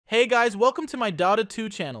Hey guys, welcome to my Dota 2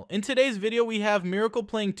 channel. In today's video we have Miracle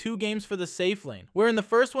playing 2 games for the safe lane, where in the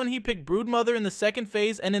first one he picked Broodmother in the second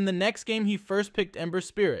phase, and in the next game he first picked Ember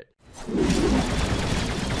Spirit.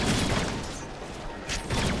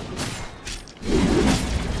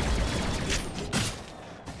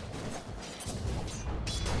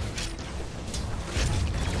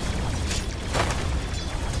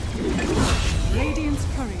 Radiant's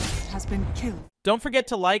courier has been killed. Don't forget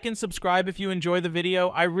to like and subscribe if you enjoy the video,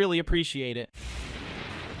 I really appreciate it.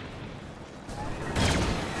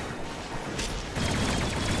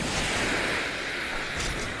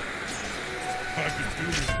 I can do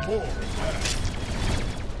this more fast.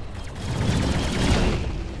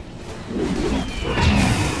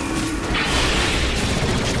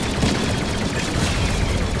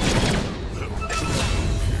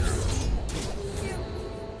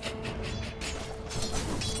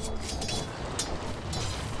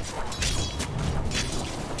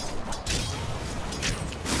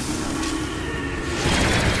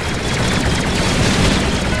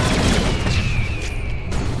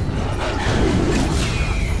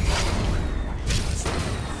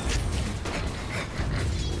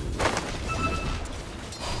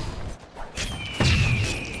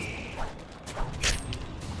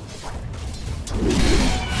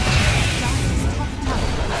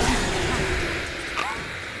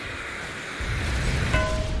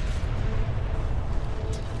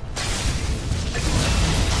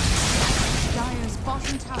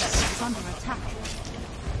 Bottom tower is under attack.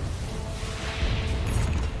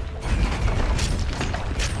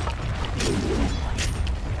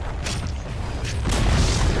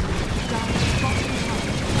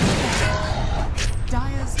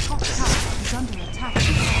 Dire's top tower is under attack.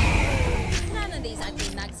 None of these ugly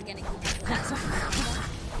nugs are gonna keep up.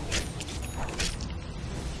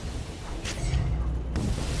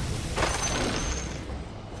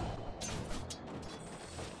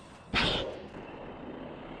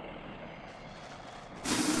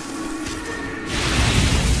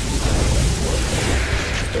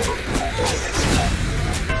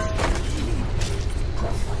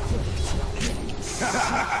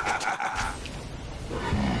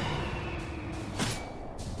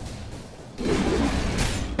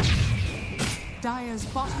 Dire's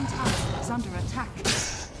bottom tower is under attack.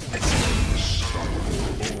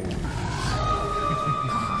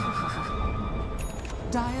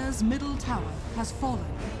 Dire's middle tower has fallen.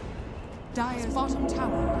 Dire's bottom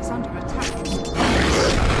tower is under attack.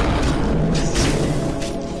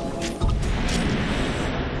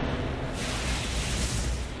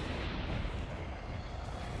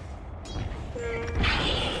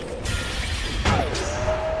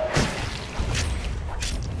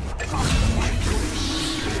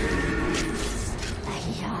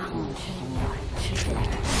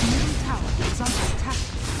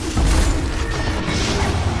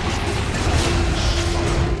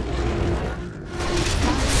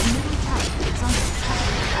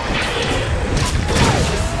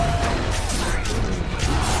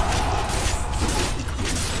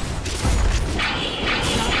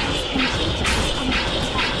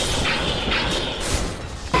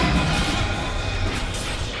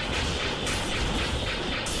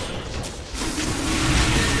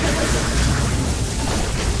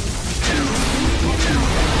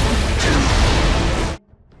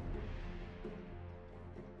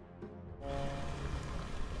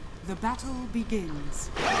 The battle begins.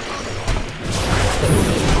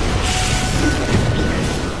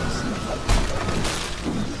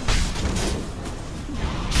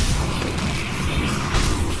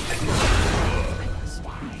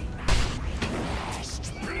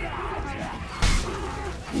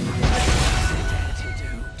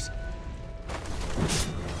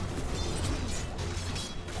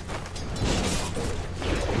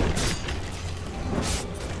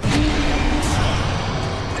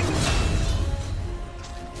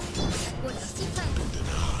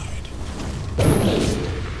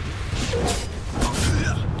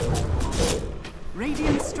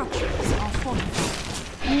 Radiant structures are fortified.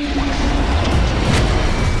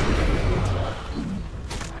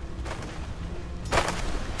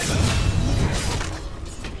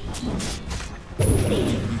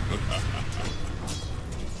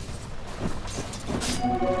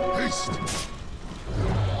 Haste!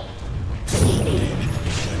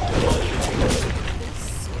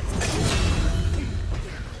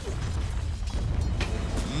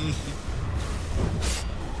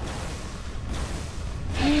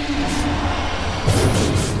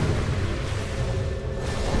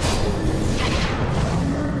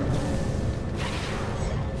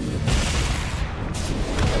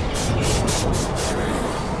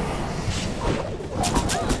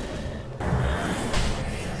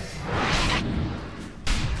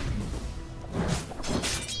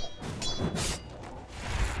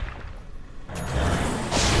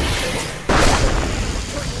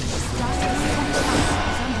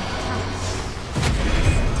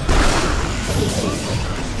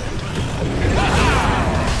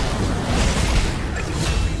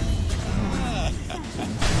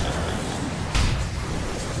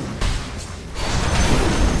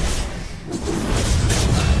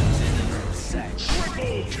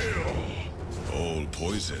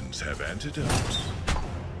 poisons have antidotes.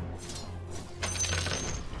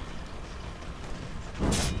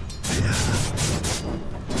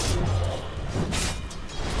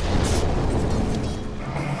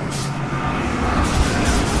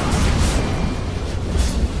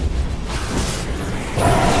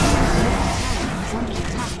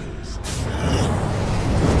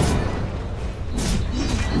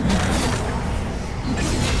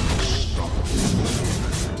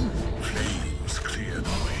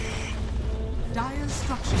 Dire's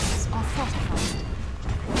structures are fortified.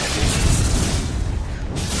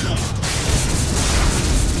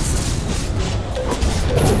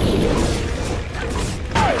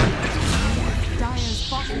 Dire's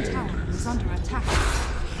bottom tower is under attack.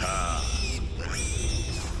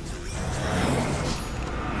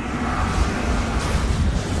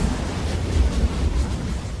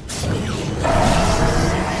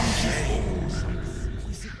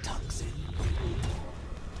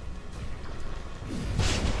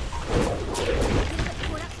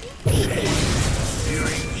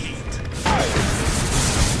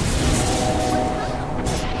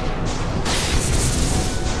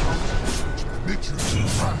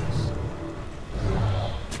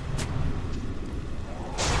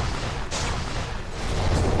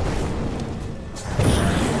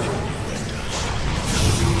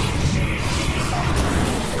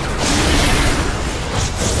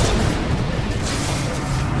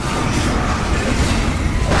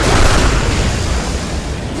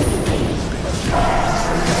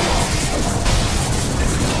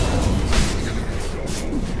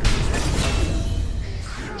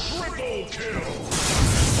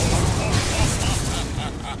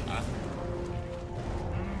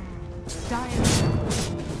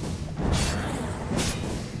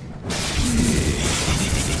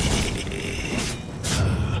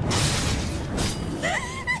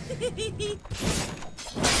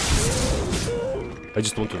 I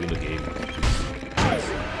just want to win the game.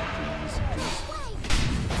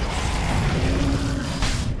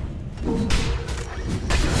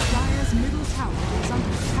 Dire's middle tower is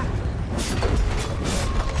under attack.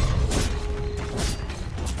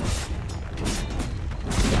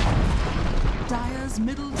 Dire's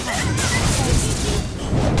middle tower is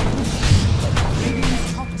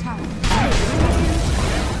Radiant's top tower.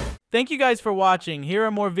 Thank you guys for watching. Here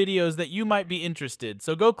are more videos that you might be interested,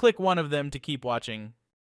 so go click one of them to keep watching.